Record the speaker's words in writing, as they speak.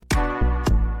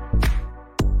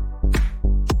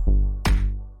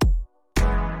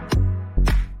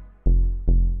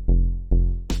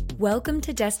Welcome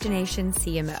to Destination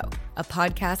CMO, a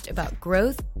podcast about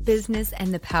growth, business,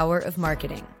 and the power of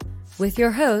marketing. With your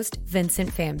host,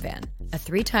 Vincent Famvan, a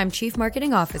 3-time Chief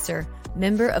Marketing Officer,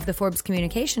 member of the Forbes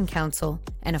Communication Council,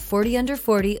 and a 40 Under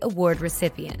 40 award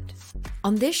recipient.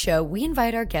 On this show, we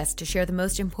invite our guests to share the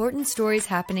most important stories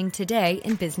happening today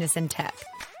in business and tech,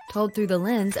 told through the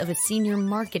lens of a senior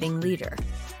marketing leader.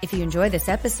 If you enjoy this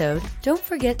episode, don't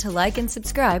forget to like and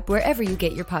subscribe wherever you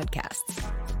get your podcasts.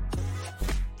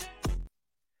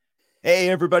 Hey,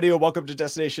 everybody, and welcome to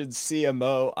Destination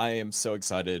CMO. I am so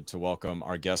excited to welcome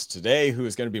our guest today, who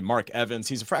is going to be Mark Evans.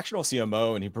 He's a fractional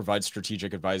CMO, and he provides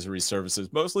strategic advisory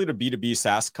services, mostly to B2B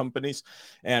SaaS companies.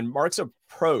 And Mark's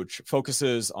approach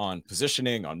focuses on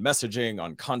positioning, on messaging,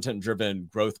 on content-driven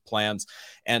growth plans.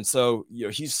 And so,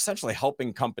 he's essentially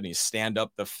helping companies stand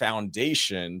up the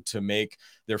foundation to make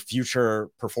their future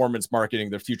performance marketing,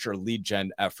 their future lead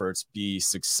gen efforts be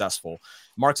successful.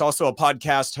 Mark's also a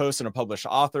podcast host and a published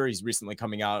author. He's recently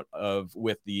coming out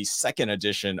with the second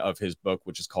edition of his book,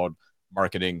 which is called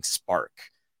Marketing Spark.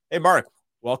 Hey, Mark,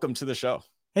 welcome to the show.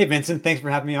 Hey, Vincent, thanks for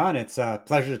having me on. It's a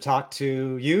pleasure to talk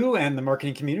to you and the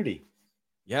marketing community.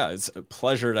 Yeah, it's a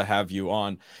pleasure to have you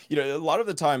on. A lot of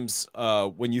the times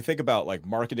when you think about like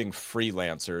marketing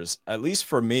freelancers, at least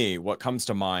for me, what comes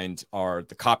to mind are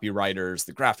the copywriters,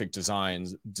 the graphic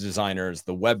designers,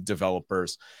 the web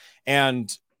developers.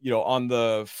 And, on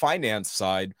the finance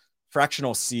side,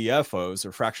 fractional CFOs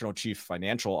or fractional chief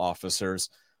financial officers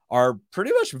are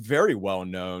pretty much very well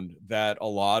known that a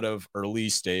lot of early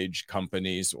stage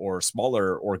companies or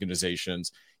smaller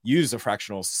organizations use a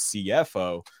fractional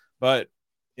CFO. But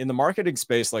in the marketing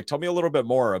space, tell me a little bit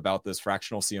more about this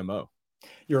fractional CMO.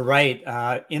 You're right.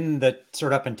 In the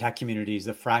startup and tech communities,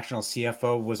 the fractional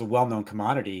CFO was a well-known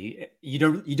commodity. You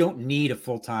don't need a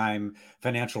full-time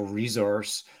financial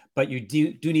resource, but you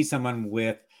do need someone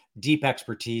with deep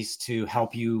expertise to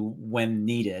help you when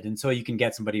needed. And so you can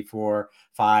get somebody for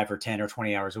 5 or 10 or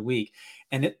 20 hours a week.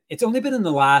 And it's only been in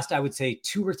the last, I would say,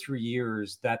 2 or 3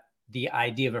 years that the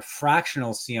idea of a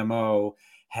fractional CMO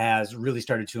has really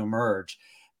started to emerge.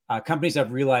 Companies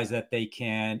have realized that they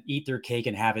can eat their cake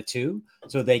and have it too.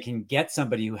 So they can get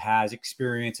somebody who has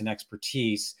experience and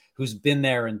expertise, who's been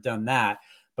there and done that,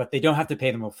 but they don't have to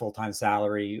pay them a full-time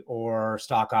salary or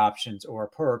stock options or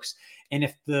perks. And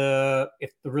if the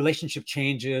relationship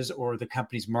changes or the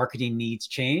company's marketing needs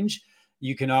change,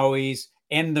 you can always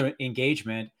end the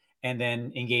engagement and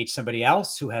then engage somebody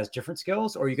else who has different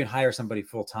skills, or you can hire somebody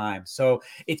full-time. So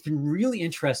it's been really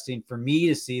interesting for me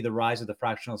to see the rise of the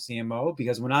fractional CMO,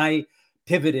 because when I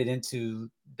pivoted into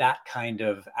that kind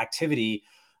of activity,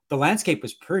 the landscape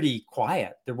was pretty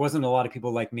quiet. There wasn't a lot of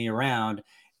people like me around.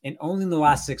 And only in the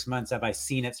last 6 months have I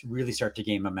seen it really start to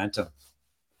gain momentum.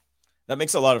 That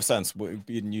makes a lot of sense. When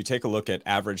you take a look at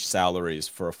average salaries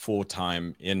for a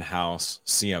full-time in-house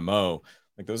CMO,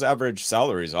 those average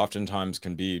salaries oftentimes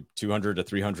can be 200 to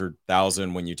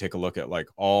 300,000 when you take a look at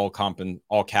all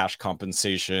cash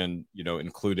compensation,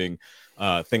 including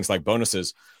things like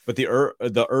bonuses. But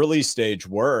the early stage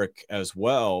work as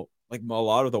well, a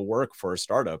lot of the work for a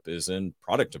startup is in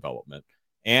product development,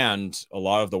 and a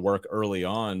lot of the work early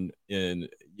on in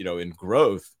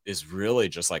growth is really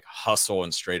just hustle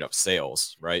and straight up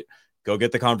sales, right? Go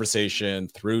get the conversation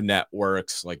through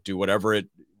networks, do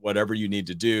whatever you need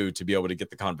to do to be able to get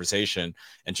the conversation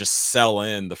and just sell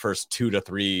in the first 2 to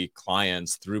 3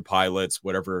 clients through pilots,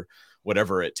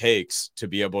 whatever it takes to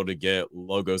be able to get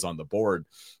logos on the board.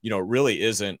 It really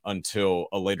isn't until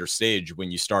a later stage when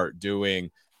you start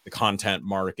doing the content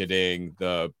marketing,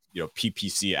 the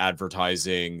PPC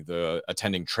advertising, the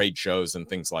attending trade shows and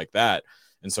things like that.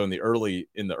 And so in the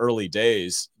early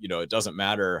days, it doesn't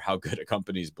matter how good a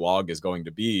company's blog is going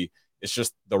to be. It's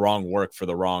just the wrong work for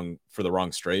the wrong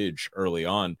stage early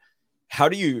on. How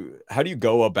do you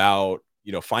go about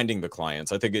finding the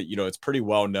clients? I think it's pretty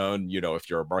well known. If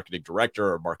you're a marketing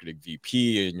director or marketing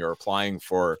VP and you're applying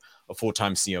for a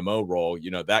full-time CMO role,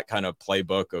 that kind of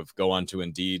playbook of go on to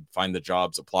Indeed, find the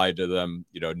jobs, apply to them,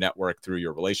 network through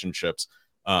your relationships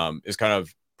is kind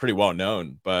of pretty well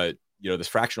known. But this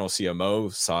fractional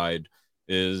CMO side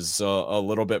is a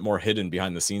little bit more hidden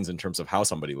behind the scenes in terms of how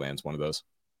somebody lands one of those.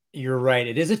 You're right.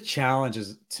 It is a challenge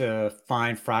to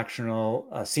find fractional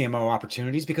CMO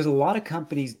opportunities, because a lot of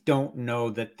companies don't know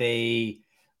that they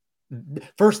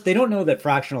don't know that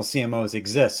fractional CMOs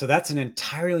exist. So that's an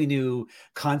entirely new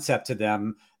concept to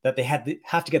them that they have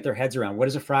to get their heads around. What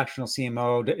is a fractional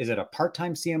CMO? Is it a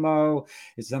part-time CMO?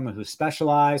 Is it someone who's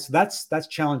specialized? So that's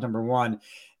challenge number one.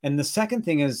 And the second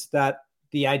thing is that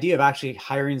the idea of actually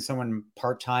hiring someone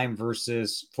part-time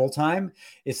versus full-time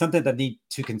is something that need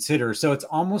to consider. So it's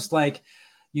almost like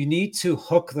you need to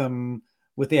hook them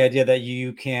with the idea that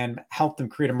you can help them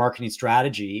create a marketing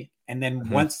strategy. And then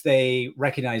once they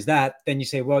recognize that, then you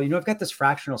say, well, I've got this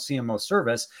fractional CMO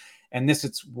service, and this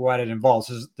is what it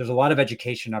involves. There's a lot of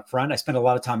education up front. I spend a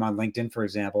lot of time on LinkedIn, for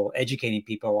example, educating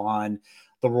people on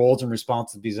the roles and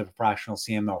responsibilities of a fractional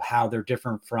CMO, how they're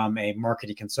different from a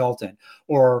marketing consultant,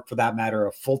 or for that matter,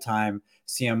 a full-time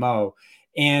CMO.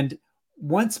 And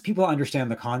once people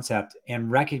understand the concept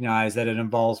and recognize that it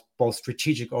involves both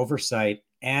strategic oversight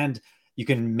and you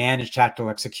can manage tactical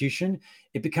execution,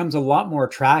 it becomes a lot more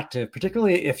attractive,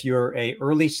 particularly if you're a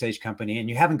early stage company and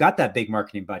you haven't got that big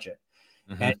marketing budget.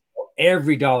 And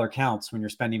every dollar counts when you're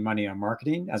spending money on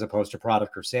marketing as opposed to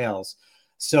product or sales.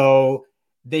 So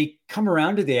they come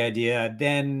around to the idea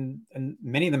then, and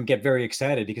many of them get very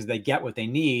excited because they get what they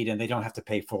need and they don't have to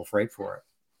pay full freight for it.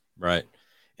 Right.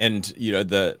 And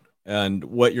and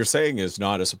what you're saying is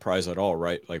not a surprise at all,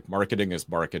 right? Like marketing is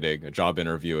marketing, a job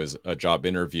interview is a job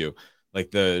interview. Like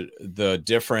the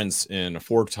difference in a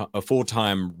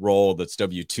full-time role that's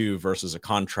W-2 versus a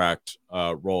contract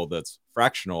role that's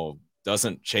fractional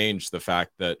doesn't change the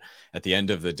fact that at the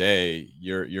end of the day,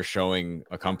 you're showing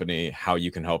a company how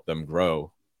you can help them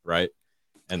grow, right?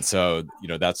 And so,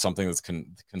 that's something that's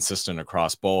consistent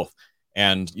across both.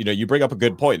 And you bring up a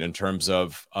good point in terms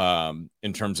of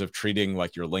treating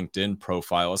like your LinkedIn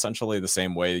profile essentially the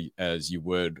same way as you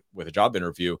would with a job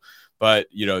interview, but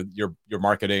you're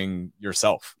marketing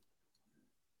yourself.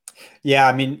 Yeah,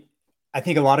 I mean, I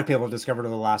think a lot of people have discovered over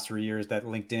the last 3 years that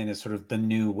LinkedIn is sort of the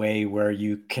new way where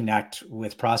you connect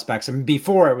with prospects. I mean,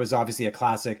 before it was obviously a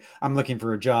classic, I'm looking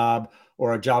for a job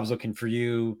or a job's looking for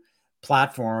you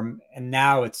platform. And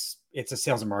now it's a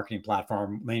sales and marketing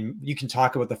platform. I mean, you can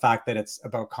talk about the fact that it's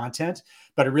about content,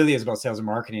 but it really is about sales and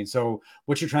marketing. So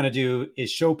what you're trying to do is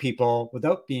show people,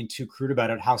 without being too crude about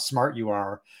it, how smart you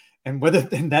are, and whether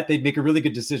that they'd make a really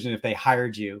good decision if they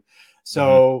hired you.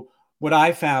 So what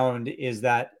I found is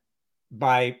that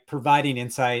by providing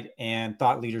insight and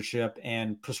thought leadership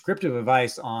and prescriptive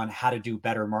advice on how to do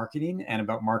better marketing and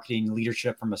about marketing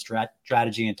leadership from a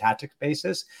strategy and tactics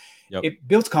basis, it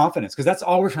builds confidence, because that's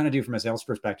all we're trying to do from a sales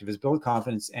perspective is build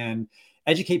confidence and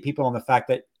educate people on the fact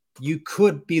that you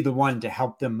could be the one to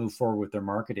help them move forward with their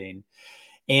marketing.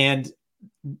 And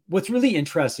what's really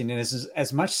interesting, and this is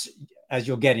as much as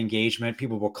you'll get engagement,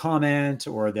 people will comment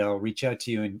or they'll reach out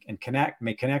to you and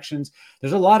make connections.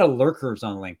 There's a lot of lurkers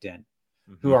on LinkedIn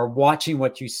who are watching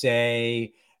what you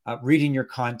say, reading your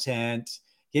content,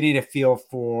 getting a feel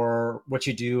for what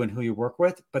you do and who you work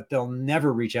with, but they'll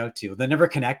never reach out to you. They'll never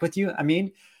connect with you. I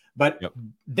mean, but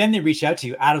then they reach out to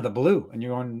you out of the blue and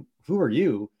you're going, who are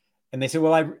you? And they say,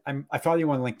 well, I follow you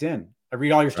on LinkedIn. I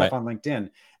read all your stuff on LinkedIn.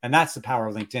 And that's the power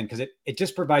of LinkedIn, because it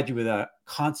just provides you with a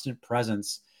constant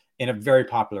presence in a very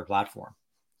popular platform.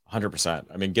 100%.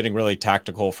 I mean, getting really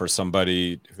tactical for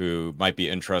somebody who might be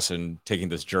interested in taking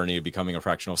this journey of becoming a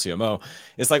fractional CMO.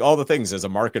 It's like all the things as a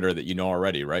marketer that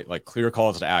already, right? Like clear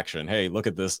calls to action. Hey, look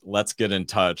at this. Let's get in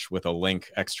touch with a link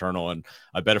external. And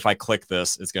I bet if I click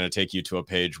this, it's going to take you to a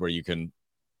page where you can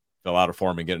fill out a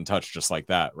form and get in touch just like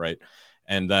that, right?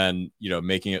 And then,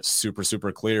 making it super,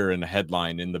 super clear in the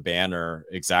headline, in the banner,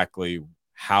 exactly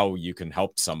how you can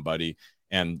help somebody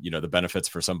and, the benefits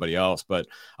for somebody else. But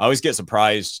I always get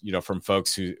surprised, from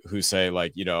folks who say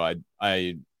like,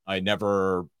 I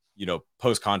never,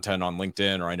 post content on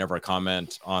LinkedIn, or I never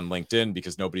comment on LinkedIn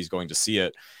because nobody's going to see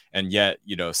it. And yet,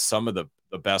 some of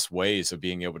the best ways of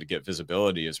being able to get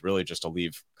visibility is really just to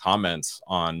leave comments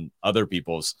on other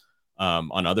people's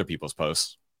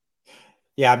posts.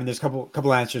 Yeah, I mean, there's a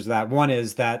couple answers to that. One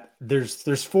is that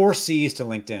there's 4 C's to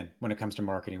LinkedIn when it comes to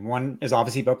marketing. One is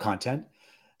obviously about content.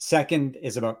 Second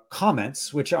is about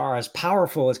comments, which are as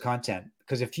powerful as content.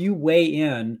 Because if you weigh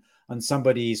in on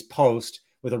somebody's post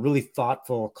with a really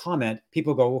thoughtful comment,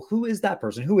 people go, well, who is that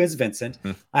person? Who is Vincent?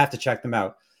 I have to check them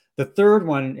out. The third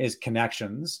one is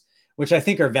connections, which I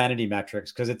think are vanity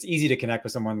metrics, because it's easy to connect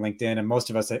with someone on LinkedIn, and most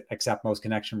of us accept most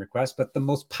connection requests. But the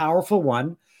most powerful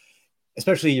one,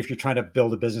 especially if you're trying to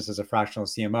build a business as a fractional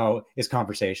CMO, is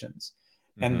conversations.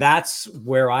 And that's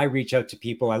where I reach out to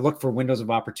people. I look for windows of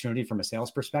opportunity from a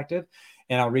sales perspective,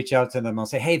 and I'll reach out to them. I'll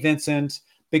say, hey, Vincent,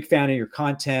 big fan of your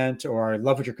content, or I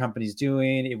love what your company's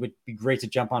doing. It would be great to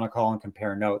jump on a call and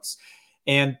compare notes.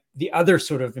 And the other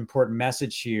sort of important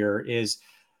message here is,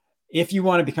 if you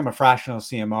want to become a fractional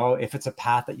CMO, if it's a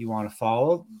path that you want to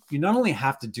follow, you not only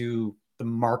have to do the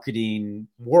marketing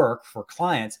work for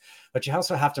clients, but you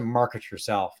also have to market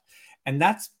yourself. And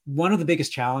that's one of the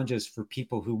biggest challenges for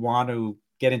people who want to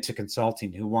get into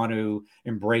consulting, who want to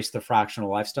embrace the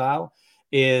fractional lifestyle,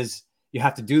 is you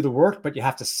have to do the work, but you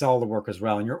have to sell the work as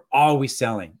well. And you're always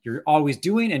selling. You're always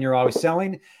doing and you're always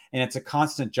selling. And it's a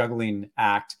constant juggling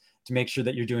act to make sure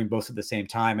that you're doing both at the same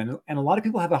time. And a lot of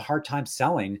people have a hard time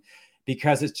selling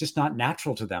because it's just not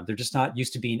natural to them. They're just not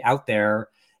used to being out there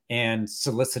and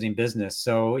soliciting business.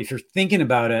 So if you're thinking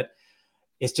about it,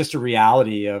 it's just a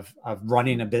reality of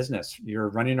running a business. You're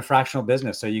running a fractional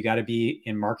business. So you got to be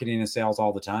in marketing and sales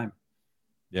all the time.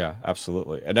 Yeah,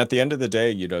 absolutely. And at the end of the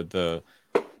day,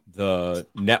 the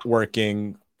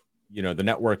networking, the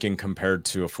networking compared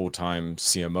to a full-time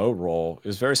CMO role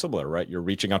is very similar, right? You're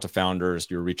reaching out to founders,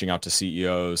 you're reaching out to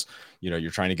CEOs,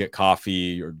 you're trying to get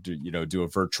coffee or do a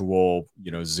virtual,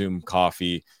 Zoom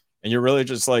coffee. And you're really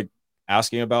just like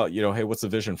asking about, hey, what's the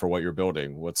vision for what you're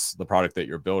building? What's the product that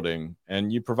you're building?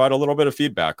 And you provide a little bit of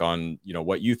feedback on,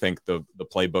 what you think the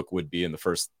playbook would be in the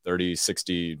first 30,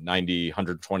 60, 90,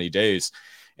 120 days.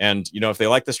 And, if they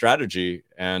like the strategy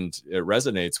and it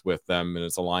resonates with them and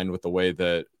it's aligned with the way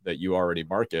that you already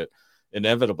market,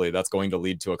 inevitably that's going to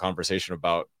lead to a conversation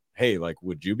about, hey, like,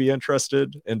 would you be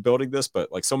interested in building this?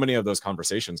 But like so many of those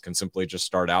conversations can simply just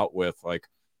start out with like,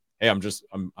 hey,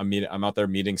 I'm out there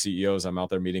meeting CEOs, I'm out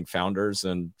there meeting founders,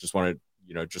 and just want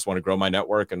to grow my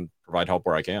network and provide help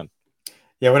where I can.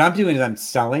 Yeah, what I'm doing is I'm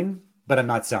selling, but I'm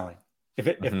not selling.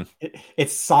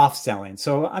 It's soft selling.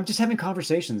 So I'm just having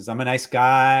conversations. I'm a nice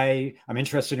guy. I'm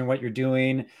interested in what you're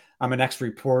doing. I'm an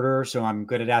ex-reporter, so I'm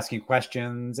good at asking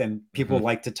questions, and people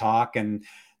like to talk.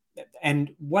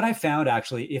 And what I found,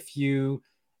 actually, if you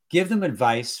give them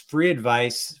advice, free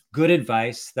advice, good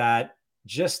advice, that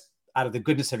just out of the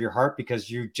goodness of your heart, because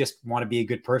you just want to be a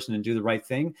good person and do the right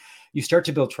thing, you start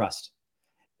to build trust.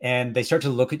 And they start to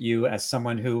look at you as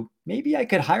someone who maybe I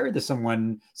could hire this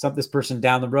person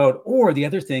down the road. Or the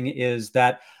other thing is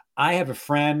that I have a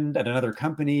friend at another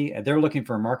company and they're looking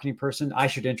for a marketing person. I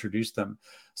should introduce them.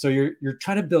 So you're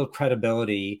trying to build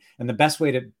credibility. And the best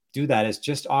way to do that is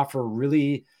just offer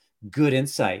really good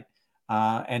insight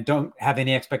and don't have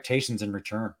any expectations in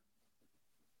return.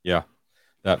 Yeah,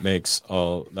 that makes a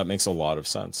lot of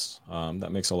sense.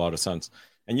 That makes a lot of sense.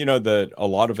 And that a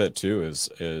lot of it too is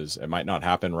it might not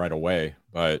happen right away,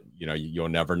 but you'll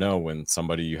never know when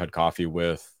somebody you had coffee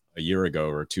with a year ago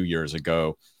or 2 years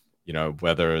ago,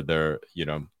 whether they're,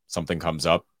 something comes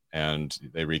up and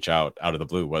they reach out of the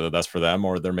blue, whether that's for them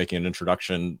or they're making an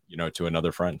introduction, to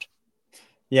another friend.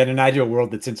 Yeah, in an ideal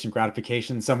world, that's instant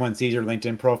gratification. Someone sees your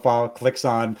LinkedIn profile, clicks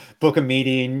on book a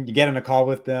meeting, you get on a call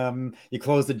with them, you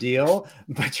close the deal,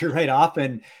 but you're right.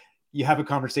 Often you have a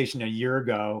conversation a year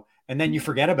ago and then you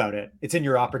forget about it. It's in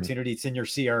your opportunity, it's in your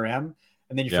CRM,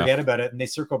 and then you forget about it. And they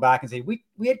circle back and say,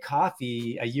 we had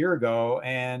coffee a year ago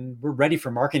and we're ready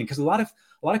for marketing. Because a lot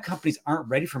of companies aren't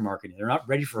ready for marketing. They're not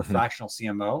ready for a fractional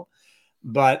CMO.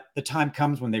 But the time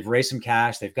comes when they've raised some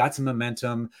cash, they've got some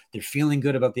momentum, they're feeling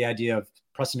good about the idea of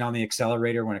pressing on the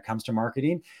accelerator when it comes to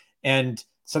marketing, and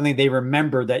suddenly they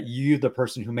remember that you're the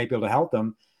person who may be able to help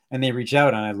them, and they reach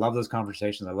out. And I love those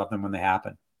conversations. I love them when they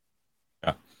happen.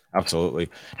 Yeah, absolutely.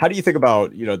 How do you think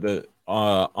about, the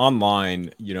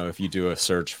online, if you do a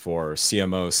search for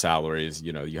CMO salaries,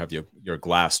 you have your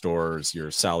Glassdoors, your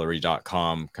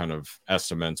salary.com kind of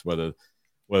estimates, whether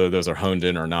those are honed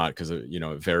in or not, because it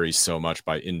varies so much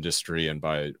by industry and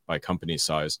by company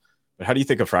size. But how do you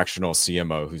think a fractional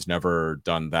CMO who's never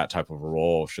done that type of a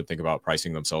role should think about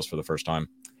pricing themselves for the first time?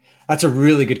 That's a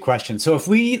really good question. So if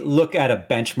we look at a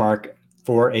benchmark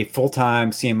for a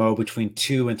full-time CMO between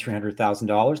 $200,000 and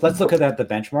 $300,000, let's look at that, the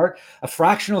benchmark. A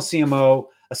fractional CMO,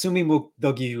 assuming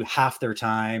they'll give you half their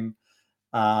time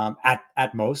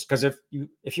at most, because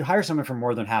if you hire someone for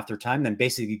more than half their time, then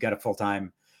basically you got a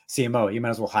full-time CMO. You might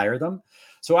as well hire them.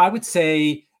 So I would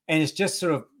say, and it's just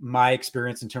sort of my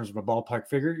experience in terms of a ballpark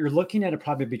figure, you're looking at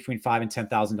probably between $5,000 and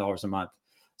 $10,000 a month.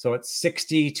 So it's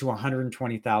 $60,000 to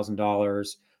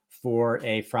 $120,000 for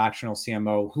a fractional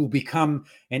CMO who become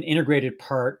an integrated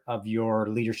part of your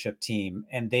leadership team,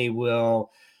 and they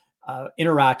will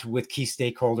interact with key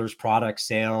stakeholders, product,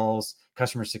 sales,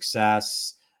 customer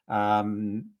success,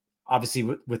 obviously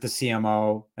with the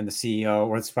CMO and the CEO,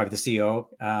 or it's probably the CEO.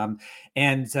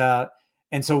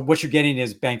 And so what you're getting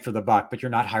is bang for the buck, but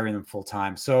you're not hiring them full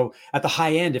time. So at the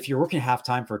high end, if you're working half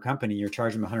time for a company, you're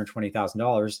charging them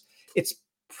 $120,000. It's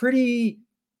pretty,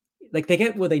 like, they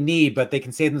get what they need, but they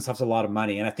can save themselves a lot of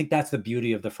money. And I think that's the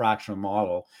beauty of the fractional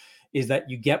model, is that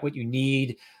you get what you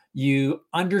need. You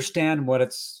understand what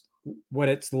it's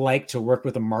like to work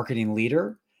with a marketing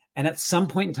leader. And at some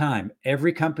point in time,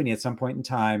 every company at some point in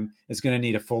time is going to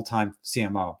need a full-time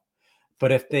CMO.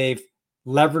 But if they've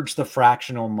leveraged the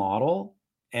fractional model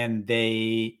and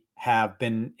they have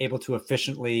been able to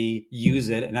efficiently use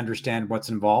it and understand what's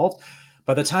involved,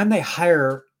 By the time by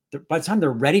the time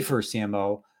they're ready for a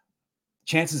CMO,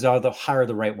 chances are they'll hire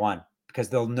the right one because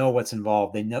they'll know what's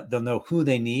involved. They'll know who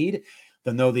they need.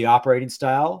 They'll know the operating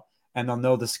style, and they'll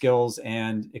know the skills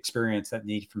and experience that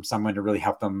need from someone to really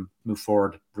help them move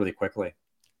forward really quickly.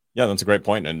 Yeah, that's a great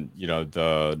point. And,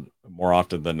 the more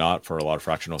often than not, for a lot of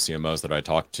fractional CMOs that I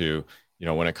talk to,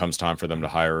 when it comes time for them to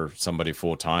hire somebody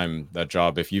full time, that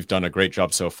job, if you've done a great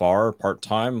job so far, part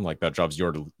time, like that job's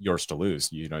yours to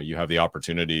lose. You have the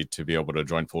opportunity to be able to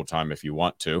join full time if you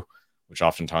want to, which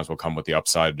oftentimes will come with the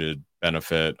upside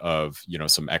benefit of,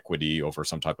 some equity over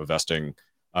some type of vesting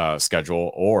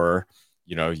schedule, or,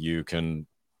 you can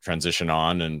transition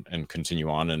on and continue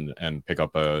on and pick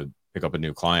up a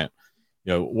new client.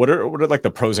 What are like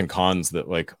the pros and cons that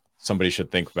like somebody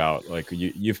should think about? Like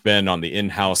you've been on the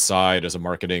in-house side as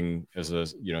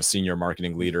a senior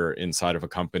marketing leader inside of a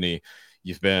company.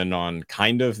 You've been on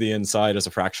kind of the inside as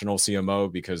a fractional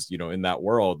CMO because, in that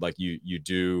world, like you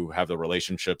do have the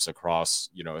relationships across,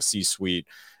 a C-suite,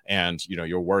 and,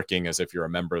 you're working as if you're a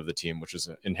member of the team, which is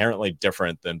inherently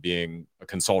different than being a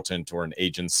consultant or an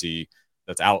agency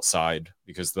that's outside,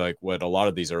 because like what a lot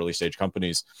of these early stage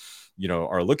companies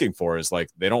are looking for is like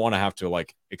they don't want to have to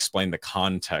like explain the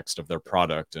context of their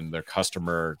product and their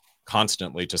customer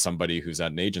constantly to somebody who's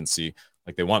at an agency.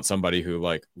 Like they want somebody who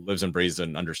like lives and breathes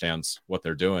and understands what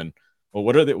they're doing. But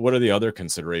what are the other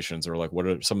considerations, or like what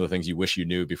are some of the things you wish you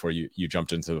knew before you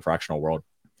jumped into the fractional world?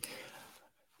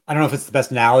 I don't know if it's the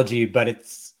best analogy, but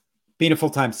it's being a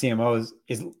full-time CMO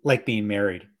is like being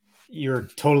married. You're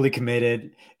totally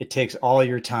committed. It takes all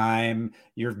your time.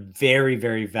 You're very,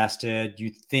 very vested. You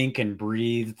think and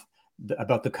breathe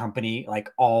about the company like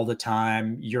all the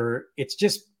time. It's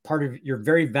just part of, you're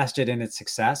very vested in its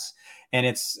success, and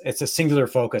it's a singular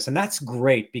focus. And that's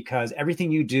great because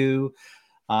everything you do,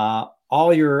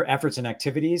 all your efforts and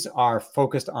activities are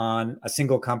focused on a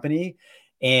single company.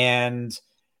 And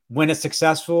when it's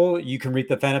successful, you can reap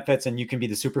the benefits and you can be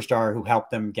the superstar who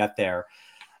helped them get there.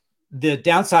 The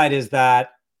downside is that's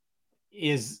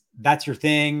your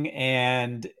thing,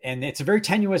 and it's a very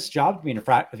tenuous job being a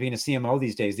CMO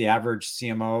these days. The average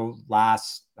CMO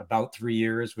lasts about 3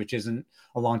 years, which isn't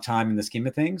a long time in the scheme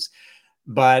of things,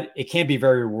 but it can be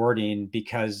very rewarding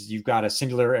because you've got a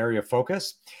singular area of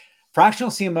focus.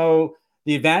 Fractional CMO,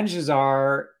 the advantages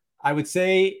are, I would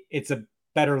say, it's a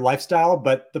better lifestyle,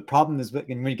 but the problem is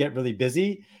when you get really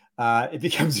busy, you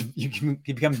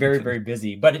become very, very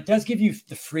busy. But it does give you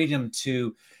the freedom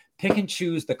to pick and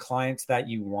choose the clients that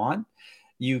you want.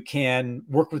 You can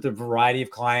work with a variety of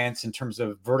clients in terms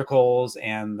of verticals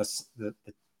and the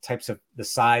types of the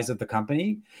size of the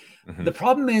company. Mm-hmm. The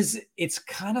problem is it's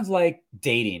kind of like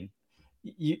dating.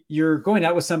 You're going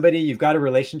out with somebody, you've got a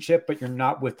relationship, but you're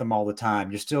not with them all the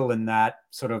time. You're still in that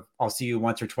sort of, I'll see you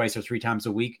once or twice or 3 times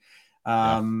a week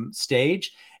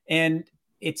stage. And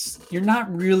you're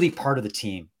not really part of the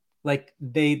team. Like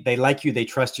they like you, they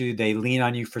trust you, they lean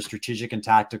on you for strategic and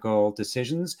tactical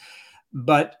decisions,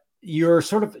 but you're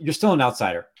still an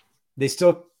outsider. They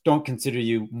still don't consider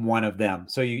you one of them.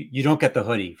 So you don't get the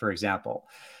hoodie, for example,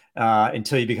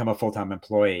 until you become a full-time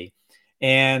employee.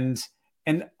 And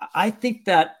I think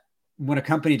that when a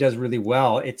company does really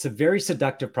well, it's a very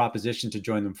seductive proposition to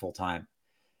join them full-time.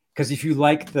 Because if you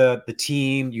like the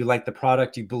team, you like the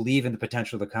product, you believe in the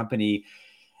potential of the company,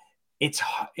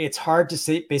 it's hard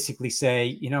to basically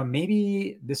say,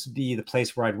 maybe this would be the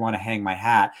place where I'd want to hang my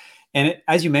hat. And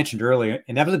as you mentioned earlier,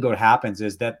 inevitably what happens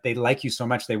is that they like you so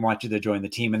much, they want you to join the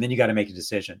team. And then you got to make a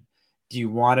decision. Do you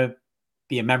want to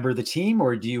be a member of the team,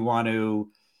 or do you want to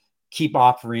keep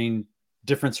offering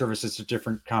different services to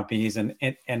different companies and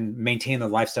maintain the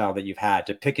lifestyle that you've had,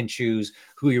 to pick and choose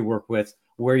who you work with,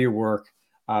 where you work,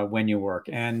 when you work?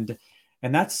 And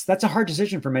that's a hard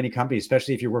decision for many companies,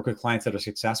 especially if you work with clients that are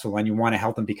successful and you want to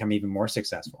help them become even more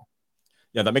successful.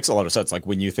 Yeah, that makes a lot of sense. Like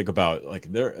when you think about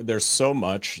like there's so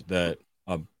much that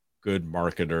a good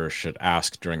marketer should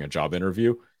ask during a job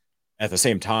interview. At the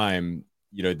same time,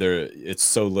 it's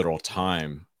so little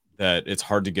time that it's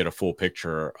hard to get a full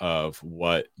picture of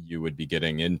what you would be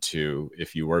getting into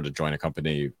if you were to join a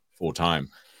company full time.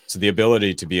 So the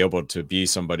ability to be able to be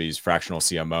somebody's fractional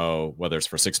CMO, whether it's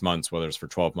for 6 months, whether it's for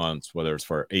 12 months, whether it's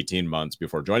for 18 months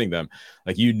before joining them,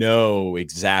 like,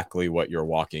 exactly what you're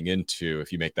walking into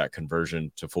if you make that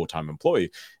conversion to full-time employee.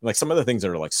 And like some of the things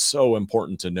that are like so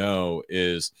important to know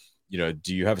is,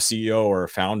 do you have a CEO or a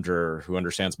founder who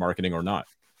understands marketing or not?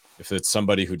 If it's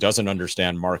somebody who doesn't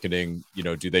understand marketing,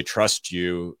 do they trust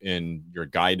you in your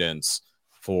guidance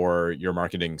for your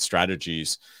marketing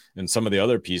strategies? And some of the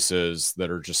other pieces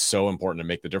that are just so important to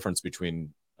make the difference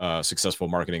between successful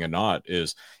marketing and not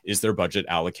is their budget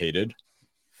allocated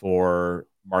for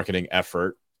marketing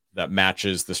effort that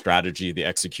matches the strategy, the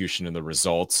execution, and the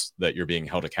results that you're being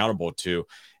held accountable to.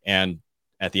 And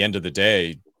at the end of the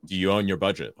day, do you own your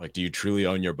budget? Like, do you truly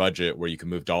own your budget where you can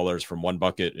move dollars from one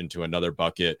bucket into another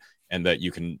bucket, and that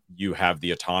you have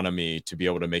the autonomy to be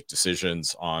able to make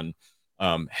decisions on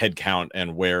headcount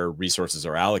and where resources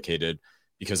are allocated?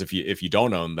 Because if you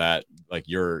don't own that, like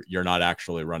you're not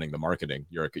actually running the marketing.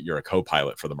 You're a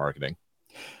co-pilot for the marketing.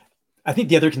 I think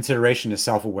the other consideration is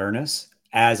self-awareness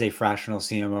as a fractional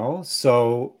CMO.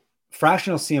 So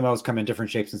fractional CMOs come in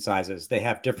different shapes and sizes. They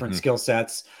have different skill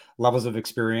sets, levels of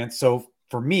experience. So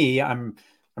for me, I'm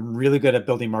really good at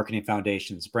building marketing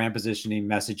foundations, brand positioning,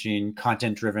 messaging,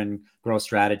 content-driven growth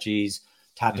strategies,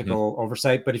 tactical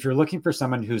oversight. But if you're looking for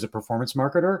someone who's a performance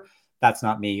marketer, that's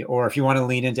not me. Or if you want to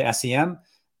lean into SEM,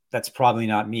 that's probably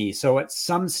not me. So at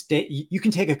some stage, you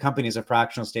can take a company as a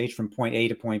fractional stage from point A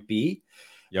to point B.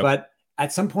 Yep. But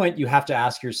at some point, you have to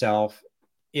ask yourself,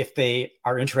 if they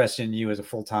are interested in you as a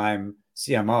full-time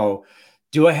CMO,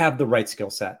 do I have the right skill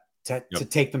set to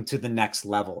take them to the next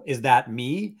level? Is that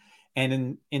me?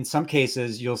 And in some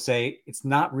cases, you'll say, it's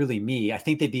not really me. I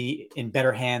think they'd be in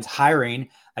better hands hiring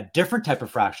a different type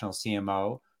of fractional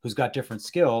CMO who's got different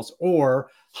skills, or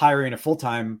hiring a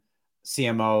full-time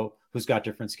CMO who's got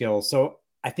different skills. So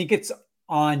I think it's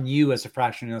on you as a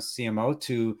fractional CMO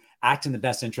to act in the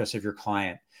best interest of your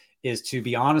client, is to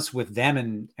be honest with them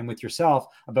and with yourself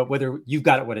about whether you've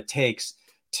got what it takes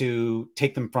to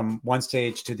take them from one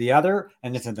stage to the other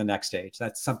and into the next stage.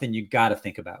 That's something you got to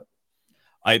think about.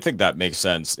 I think that makes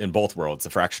sense in both worlds, the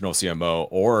fractional CMO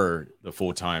or the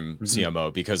full-time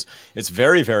CMO, because it's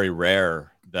very, very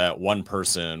rare that one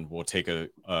person will take a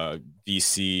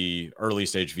VC, early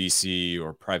stage VC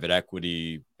or private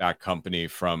equity backed company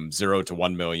from 0 to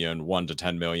 1 million, 1 to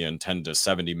 10 million, 10 to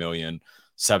 70 million,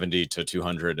 70 to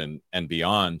 200 and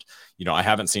beyond. I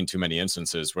haven't seen too many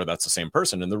instances where that's the same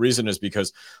person. And the reason is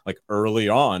because, like, early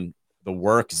on, the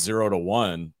work 0 to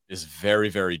 1 is very,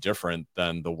 very different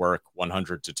than the work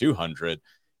 100 to 200.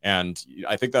 And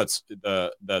I think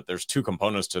that there's two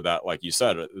components to that. Like you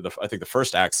said, I think the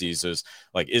first axis is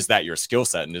like, is that your skill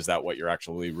set? And is that what you're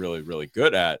actually really, really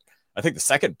good at? I think the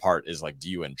second part is like,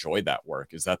 do you enjoy that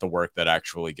work? Is that the work that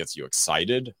actually gets you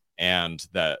excited, and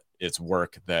that it's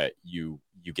work that you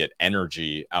get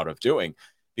energy out of doing?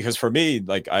 Because for me,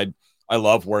 like, I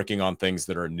love working on things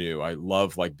that are new. I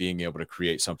love like being able to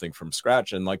create something from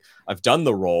scratch. And like, I've done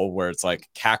the role where it's like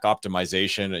CAC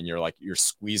optimization, and you're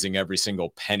squeezing every single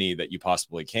penny that you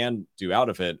possibly can do out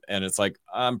of it. And it's like,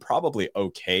 I'm probably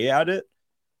okay at it.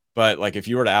 But like, if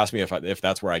you were to ask me if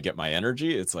that's where I get my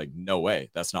energy, it's like, no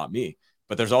way, that's not me.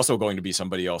 But there's also going to be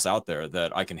somebody else out there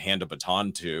that I can hand a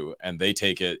baton to, and they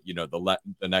take it, the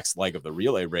next leg of the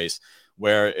relay race,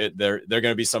 where they're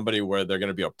going to be somebody where they're going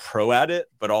to be a pro at it,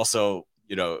 but also,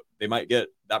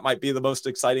 that might be the most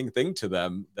exciting thing to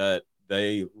them that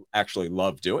they actually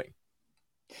love doing.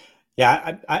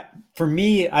 Yeah. For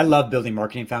me, I love building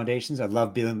marketing foundations. I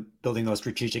love building those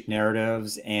strategic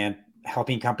narratives and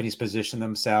helping companies position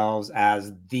themselves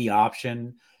as the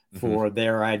option for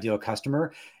their ideal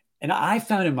customer. And I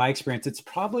found in my experience, it's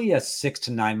probably a 6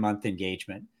 to 9 month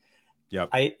engagement. Yep.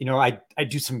 I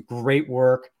do some great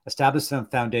work, establish some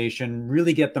foundation,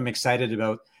 really get them excited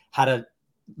about how to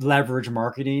leverage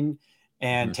marketing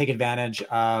and take advantage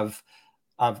of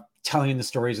telling the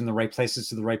stories in the right places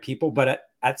to the right people. But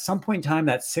at some point in time,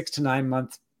 that 6 to 9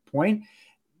 month point,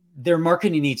 their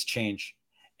marketing needs change.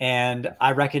 And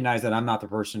I recognize that I'm not the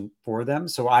person for them.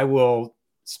 So I will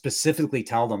specifically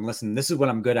tell them, listen, this is what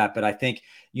I'm good at, but I think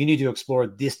you need to explore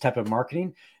this type of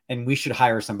marketing, and we should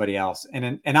hire somebody else.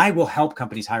 And I will help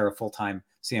companies hire a full-time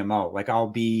CMO. Like, I'll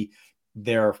be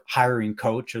their hiring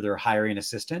coach or their hiring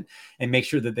assistant, and make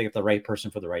sure that they get the right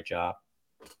person for the right job.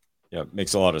 Yeah,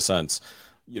 makes a lot of sense.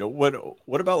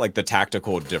 What about like the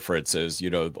tactical differences,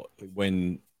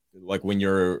 when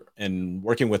you're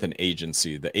working with an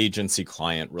agency, the agency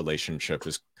client relationship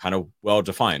is kind of well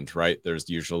defined, right? There's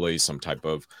usually some type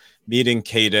of meeting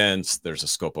cadence. There's a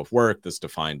scope of work that's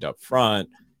defined up front.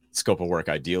 Scope of work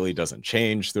ideally doesn't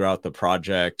change throughout the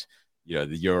project.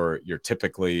 You're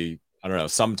typically, I don't know,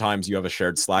 sometimes you have a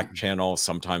shared Slack channel.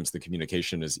 Sometimes the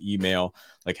communication is email.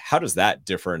 Like, how does that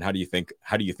differ? And how do you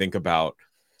think about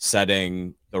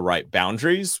setting the right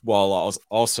boundaries while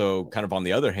also kind of, on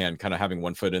the other hand, kind of having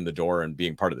one foot in the door and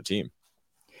being part of the team?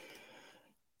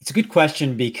 It's a good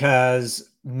question, because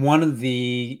one of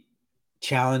the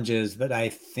challenges that I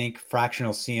think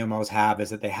fractional CMOs have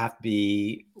is that they have to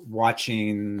be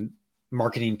watching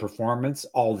marketing performance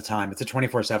all the time. It's a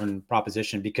 24/7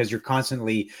 proposition because you're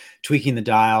constantly tweaking the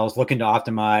dials, looking to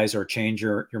optimize or change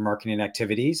your marketing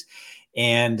activities.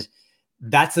 And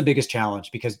that's the biggest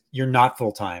challenge because you're not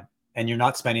full-time and you're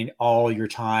not spending all your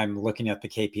time looking at the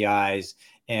KPIs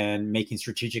and making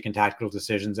strategic and tactical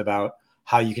decisions about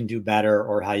how you can do better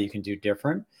or how you can do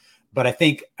different. But I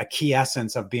think a key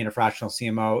essence of being a fractional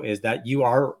CMO is that you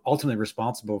are ultimately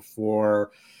responsible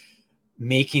for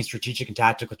making strategic and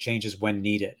tactical changes when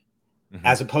needed,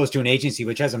 as opposed to an agency,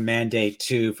 which has a mandate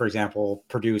to, for example,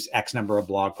 produce X number of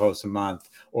blog posts a month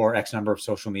or X number of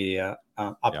social media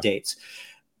updates.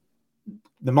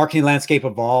 The marketing landscape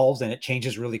evolves and it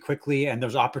changes really quickly. And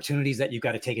there's opportunities that you've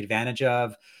got to take advantage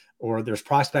of, or there's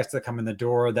prospects that come in the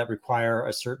door that require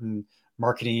a certain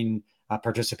marketing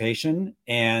participation.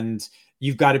 And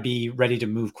you've got to be ready to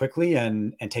move quickly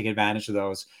and take advantage of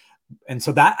those. And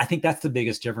so that, I think that's the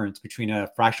biggest difference between a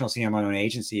fractional CMO and an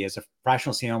agency. Is a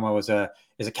fractional CMO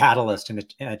is a catalyst and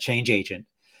a change agent.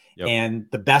 Yep. And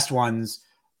the best ones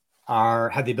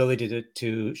have the ability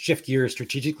to shift gears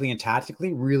strategically and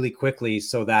tactically really quickly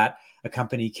so that a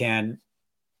company can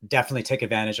definitely take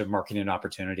advantage of marketing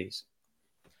opportunities.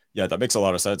 Yeah, that makes a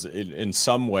lot of sense. In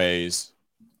some ways,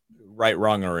 right,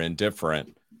 wrong, or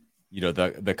indifferent,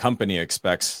 the company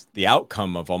expects the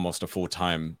outcome of almost a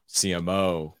full-time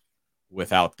CMO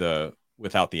without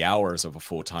the hours of a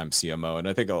full-time CMO. And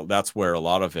I think that's where a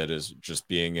lot of it is just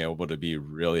being able to be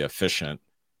really efficient.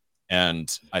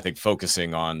 And I think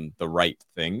focusing on the right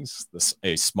things,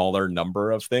 a smaller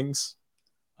number of things,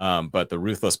 but the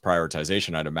ruthless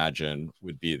prioritization, I'd imagine,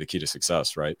 would be the key to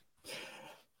success, right?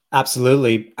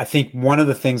 Absolutely. I think one of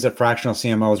the things that fractional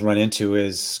CMOs run into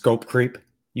is scope creep.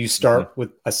 You start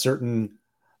with a certain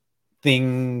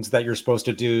things that you're supposed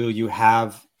to do. You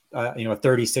have a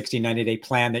 30, 60, 90-day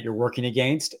plan that you're working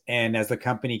against. And as the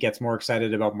company gets more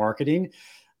excited about marketing,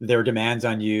 their demands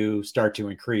on you start to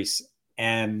increase.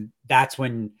 And that's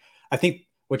when I think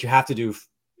what you have to do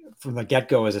from the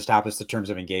get-go is establish the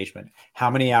terms of engagement. How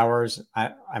many hours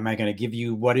am I going to give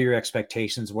you? What are your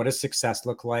expectations? What does success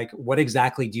look like? What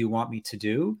exactly do you want me to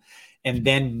do? And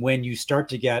then when you start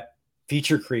to get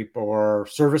feature creep or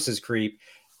services creep,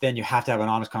 then you have to have an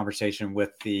honest conversation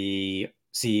with the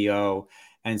CEO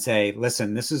and say,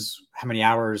 listen, this is how many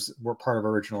hours were part of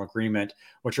our original agreement.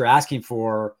 What you're asking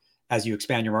for as you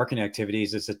expand your marketing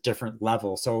activities is a different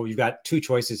level. So you've got two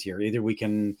choices here. Either we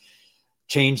can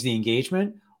change the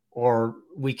engagement or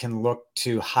we can look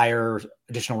to hire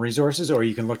additional resources, or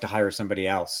you can look to hire somebody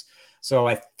else. So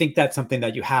I think that's something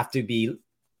that you have to be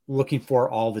looking for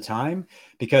all the time,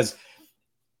 because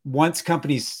once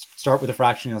companies start with a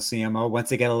fractional CMO, once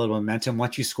they get a little momentum,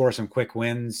 once you score some quick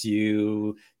wins,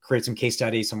 you create some case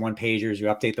studies, some one-pagers, you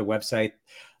update the website,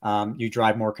 you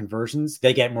drive more conversions,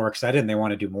 they get more excited and they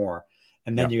want to do more.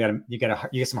 And then you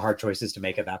get some hard choices to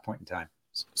make at that point in time.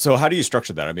 So how do you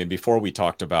structure that? I mean, before we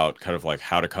talked about kind of like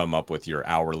how to come up with your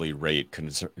hourly rate,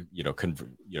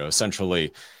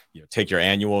 essentially, take your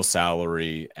annual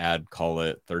salary, call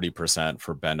it 30%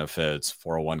 for benefits,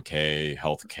 401k,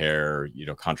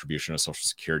 healthcare, contribution to Social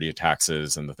Security,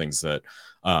 taxes, and the things that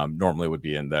normally would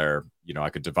be in there. I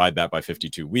could divide that by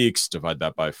 52 weeks, divide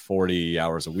that by 40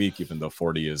 hours a week, even though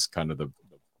 40 is kind of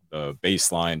the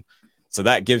baseline. So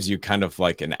that gives you kind of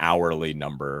like an hourly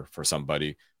number for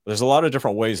somebody. There's a lot of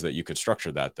different ways that you could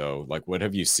structure that, though. Like, what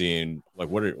have you seen? Like,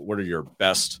 what are your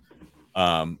best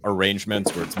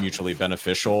arrangements where it's mutually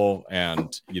beneficial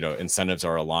and incentives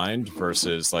are aligned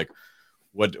versus like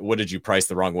what did you price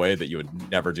the wrong way that you would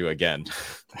never do again?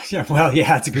 Yeah, well, yeah,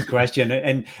 that's a good question.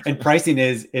 And pricing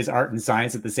is art and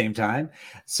science at the same time.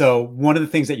 So one of the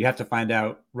things that you have to find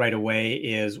out right away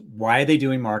is, why are they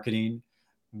doing marketing?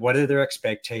 What are their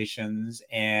expectations,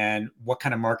 and what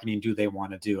kind of marketing do they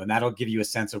want to do? And that'll give you a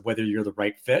sense of whether you're the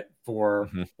right fit for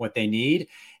what they need.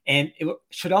 And it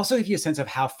should also give you a sense of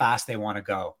how fast they want to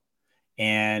go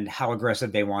and how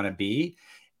aggressive they want to be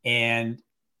and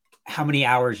how many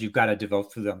hours you've got to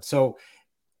devote to them. So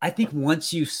I think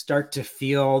once you start to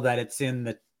feel that it's in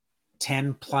the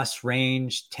 10 plus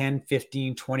range, 10,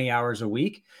 15, 20 hours a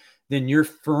week, then you're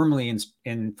firmly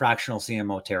in fractional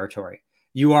CMO territory.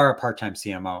 You are a part-time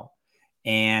CMO,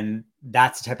 and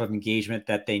that's the type of engagement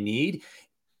that they need.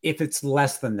 If it's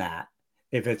less than that,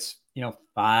 if it's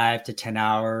 5 to 10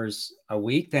 hours a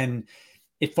week, then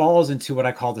it falls into what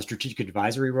I call the strategic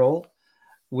advisory role,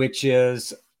 which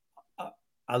is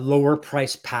a lower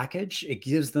price package. It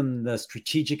gives them the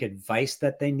strategic advice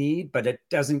that they need, but it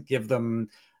doesn't give them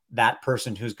that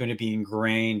person who's going to be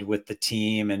ingrained with the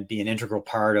team and be an integral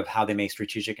part of how they make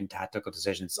strategic and tactical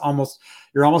decisions.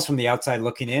 You're almost from the outside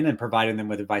looking in and providing them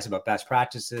with advice about best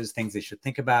practices, things they should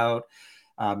think about,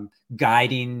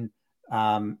 guiding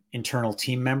internal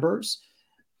team members.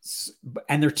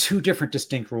 And they're two different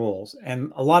distinct roles.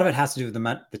 And a lot of it has to do with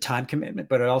the time commitment,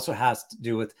 but it also has to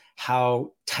do with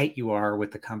how tight you are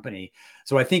with the company.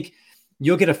 So I think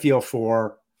you'll get a feel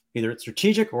for either it's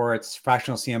strategic or it's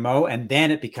fractional CMO. And then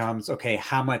it becomes, okay,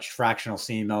 how much fractional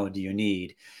CMO do you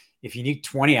need? If you need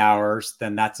 20 hours,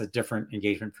 then that's a different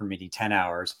engagement from needing 10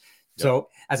 hours. Yep. So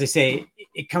as I say,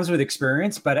 it comes with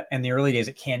experience, but in the early days,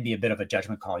 it can be a bit of a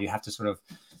judgment call. You have to sort of,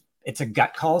 it's a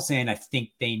gut call saying, I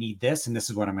think they need this, and this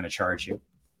is what I'm going to charge you.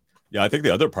 Yeah, I think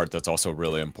the other part that's also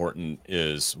really important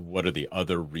is what are the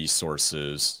other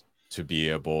resources to be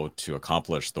able to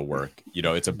accomplish the work? You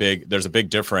know, there's a big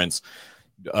difference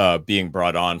being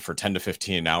brought on for 10 to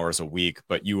 15 hours a week,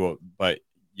 but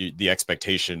the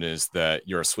expectation is that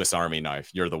you're a Swiss Army knife.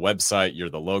 You're the website,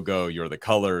 you're the logo, you're the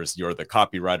colors, you're the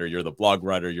copywriter, you're the blog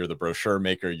writer, you're the brochure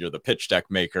maker, you're the pitch deck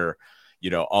maker,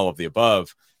 you know, all of the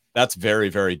above. That's very,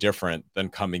 very different than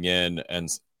coming in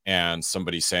and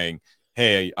somebody saying,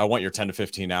 hey, I want your 10 to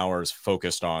 15 hours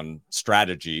focused on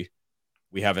strategy.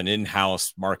 We have an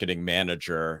in-house marketing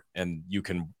manager and you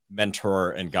can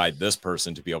mentor and guide this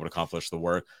person to be able to accomplish the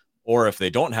work. Or if they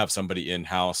don't have somebody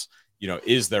in-house, you know,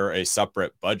 is there a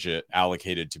separate budget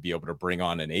allocated to be able to bring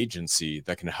on an agency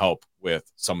that can help with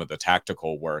some of the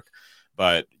tactical work?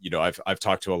 But, you know, I've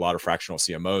talked to a lot of fractional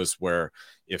CMOs where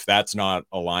if that's not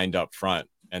aligned up front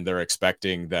and they're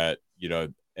expecting that, you know,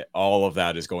 all of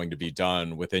that is going to be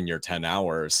done within your 10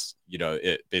 hours, you know,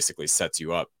 it basically sets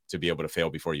you up to be able to fail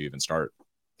before you even start.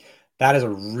 That is a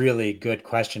really good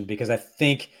question, because I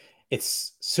think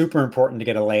it's super important to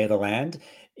get a lay of the land.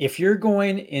 If you're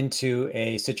going into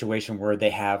a situation where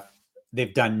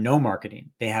they've done no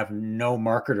marketing, they have no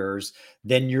marketers,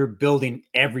 then you're building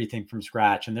everything from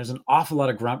scratch. And there's an awful lot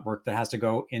of grunt work that has to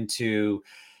go into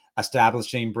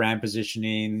establishing brand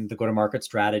positioning, the go-to-market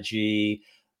strategy,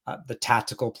 the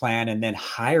tactical plan, and then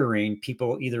hiring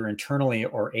people either internally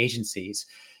or agencies.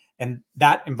 And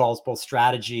that involves both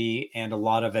strategy and a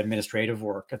lot of administrative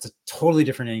work. It's a totally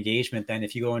different engagement than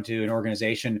if you go into an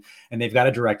organization and they've got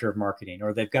a director of marketing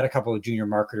or they've got a couple of junior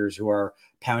marketers who are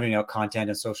pounding out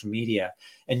content and social media.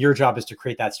 And your job is to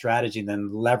create that strategy and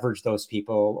then leverage those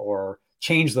people or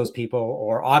change those people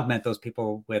or augment those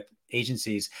people with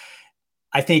agencies.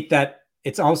 I think that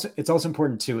it's also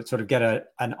important to sort of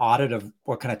get an audit of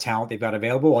what kind of talent they've got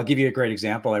available. I'll give you a great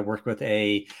example. I worked with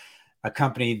a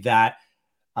company that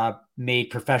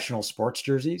made professional sports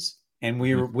jerseys, and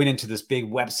we went into this big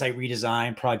website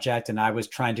redesign project, and I was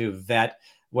trying to vet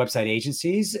website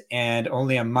agencies. And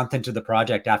only a month into the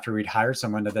project, after we'd hired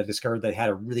someone, that I discovered they had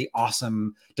a really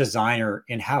awesome designer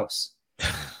in-house.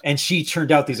 And she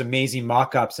turned out these amazing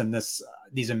mock-ups and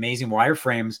these amazing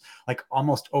wireframes like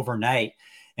almost overnight.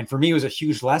 And for me, it was a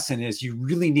huge lesson is you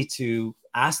really need to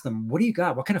ask them, what do you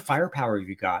got? What kind of firepower have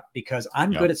you got? Because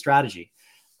I'm good at strategy.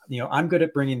 You know, I'm good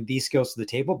at bringing these skills to the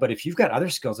table, but if you've got other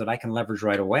skills that I can leverage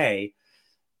right away,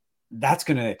 that's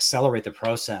going to accelerate the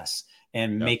process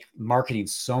and make marketing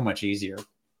so much easier.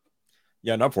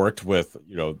 Yeah. And I've worked with,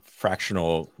 you know,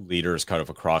 fractional leaders kind of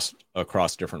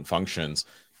across different functions,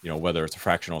 you know, whether it's a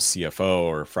fractional CFO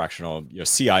or fractional, you know,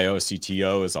 CIO,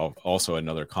 CTO is also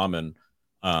another common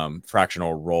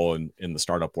fractional role in the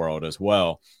startup world as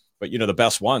well. But, you know, the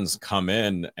best ones come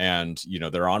in and, you know,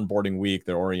 their onboarding week,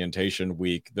 their orientation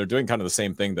week, they're doing kind of the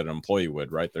same thing that an employee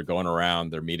would, right? They're going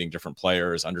around, they're meeting different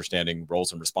players, understanding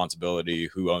roles and responsibility,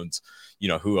 who owns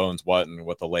what and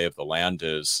what the lay of the land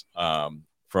is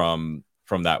from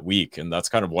that week. And that's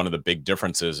kind of one of the big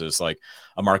differences is like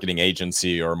a marketing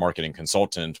agency or a marketing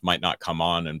consultant might not come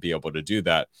on and be able to do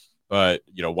that. But,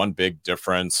 you know, one big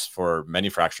difference for many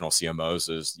fractional CMOs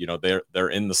is, you know, they're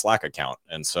in the Slack account.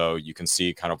 And so you can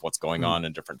see kind of what's going on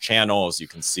in different channels. You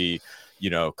can see, you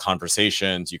know,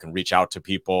 conversations, you can reach out to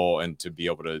people and to be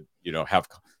able to, you know,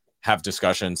 have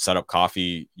discussions, set up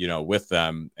coffee, you know, with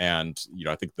them. And, you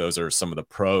know, I think those are some of the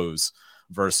pros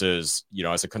versus, you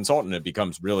know, as a consultant, it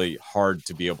becomes really hard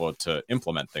to be able to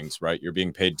implement things, right? You're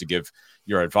being paid to give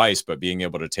your advice, but being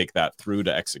able to take that through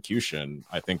to execution,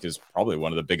 I think is probably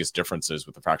one of the biggest differences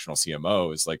with the fractional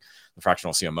CMO is like the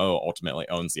fractional CMO ultimately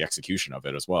owns the execution of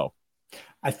it as well.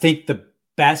 I think the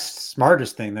best,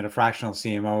 smartest thing that a fractional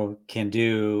CMO can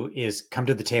do is come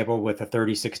to the table with a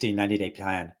 30, 60, 90-day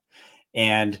plan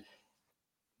and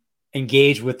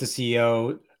engage with the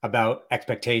CEO about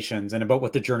expectations and about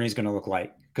what the journey is going to look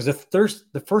like. Because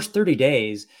the first 30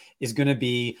 days is going to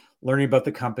be learning about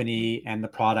the company and the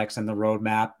products and the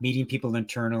roadmap, meeting people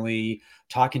internally,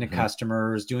 talking to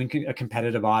customers, doing a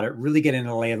competitive audit, really getting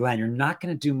into the lay of the land. You're not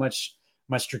going to do much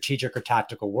strategic or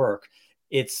tactical work.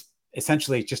 It's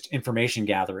essentially just information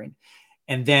gathering.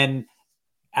 And then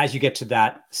as you get to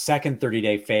that second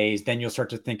 30-day phase, then you'll start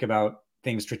to think about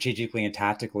things strategically and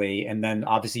tactically. And then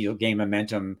obviously you'll gain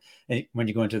momentum when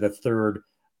you go into the third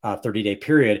 30-day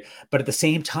period. But at the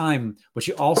same time, what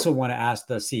you also want to ask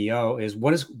the CEO is,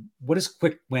 what does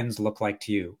quick wins look like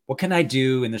to you? What can I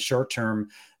do in the short term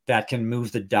that can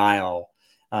move the dial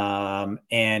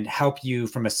and help you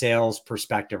from a sales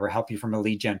perspective or help you from a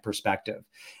lead gen perspective?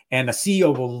 And a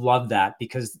CEO will love that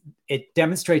because it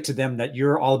demonstrates to them that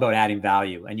you're all about adding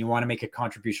value and you want to make a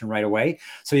contribution right away.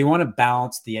 So you want to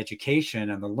balance the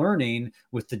education and the learning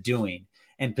with the doing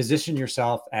and position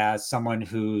yourself as someone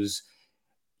who's,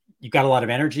 you've got a lot of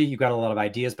energy, you've got a lot of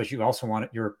ideas, but you also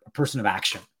you're a person of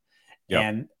action.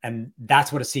 Yep. And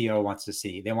that's what a CEO wants to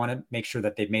see. They want to make sure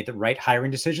that they've made the right hiring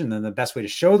decision. And the best way to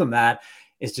show them that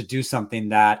is to do something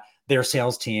that their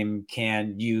sales team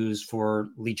can use for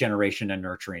lead generation and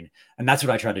nurturing. And that's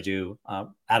what I try to do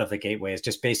out of the gateway, is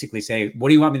just basically say, what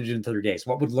do you want me to do in 30 days?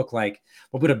 What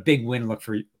would a big win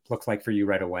look like for you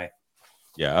right away?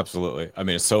 Yeah, absolutely. I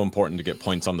mean, it's so important to get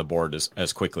points on the board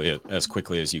as quickly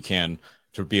as you can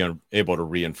to be able to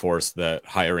reinforce that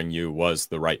hiring you was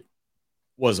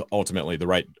ultimately the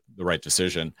right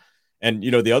decision. And,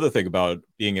 the other thing about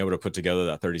being able to put together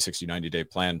that 30, 60, 90-day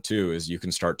plan too, is you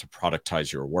can start to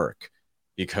productize your work.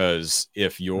 Because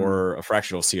if you're a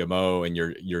fractional CMO and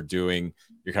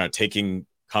you're kind of taking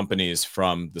companies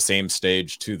from the same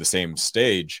stage to the same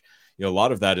stage, a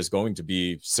lot of that is going to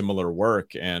be similar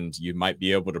work, and you might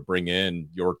be able to bring in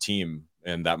your team,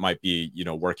 and that might be,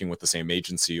 working with the same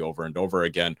agency over and over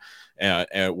again,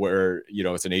 and where,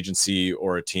 it's an agency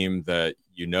or a team that,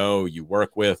 you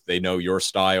work with, they know your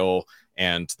style,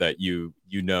 and that you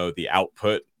know the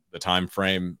output, the time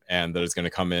frame, and that it's going to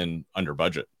come in under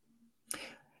budget.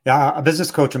 Yeah, a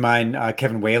business coach of mine,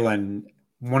 Kevin Whalen,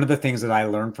 one of the things that I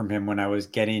learned from him when I was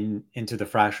getting into the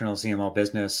fractional CMO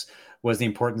business was the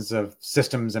importance of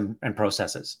systems and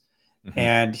processes. Mm-hmm.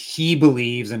 And he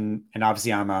believes, and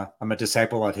obviously I'm a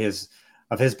disciple of his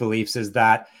beliefs, is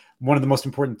that one of the most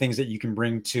important things that you can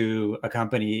bring to a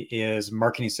company is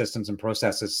marketing systems and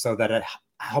processes, so that it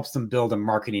helps them build a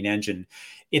marketing engine.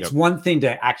 It's one thing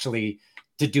to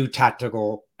do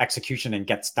tactical execution and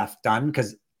get stuff done,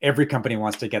 because every company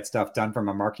wants to get stuff done from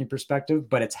a marketing perspective,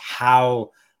 but it's how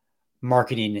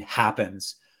marketing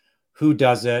happens. Who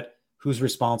does it? Who's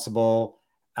responsible?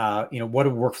 What do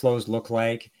workflows look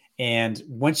like? And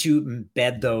once you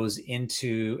embed those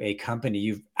into a company,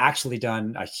 you've actually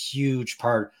done a huge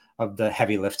part of the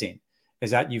heavy lifting,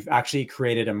 is that you've actually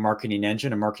created a marketing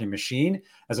engine, a marketing machine,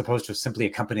 as opposed to simply a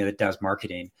company that does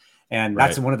marketing. And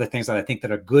that's one of the things that I think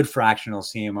that a good fractional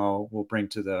CMO will bring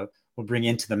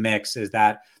into the mix, is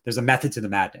that there's a method to the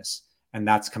madness, and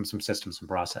that comes from systems and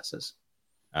processes.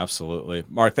 Absolutely.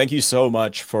 Mark, thank you so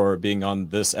much for being on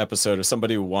this episode. If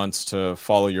somebody wants to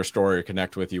follow your story or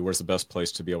connect with you, where's the best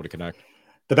place to be able to connect?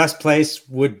 The best place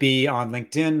would be on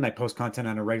LinkedIn. I post content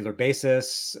on a regular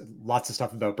basis, lots of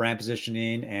stuff about brand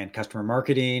positioning and customer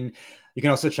marketing. You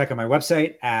can also check out my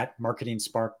website at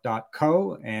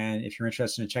marketingspark.co. And if you're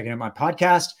interested in checking out my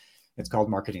podcast, it's called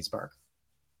Marketing Spark.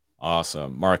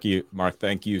 Awesome. Mark,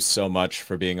 thank you so much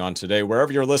for being on today.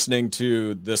 Wherever you're listening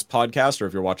to this podcast, or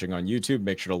if you're watching on YouTube,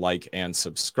 make sure to like and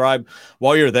subscribe.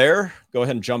 While you're there, go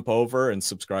ahead and jump over and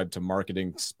subscribe to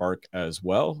Marketing Spark as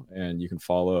well, and you can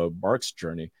follow Mark's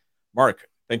journey. Mark,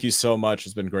 thank you so much.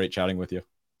 It's been great chatting with you.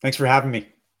 Thanks for having me.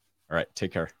 All right.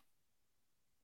 Take care.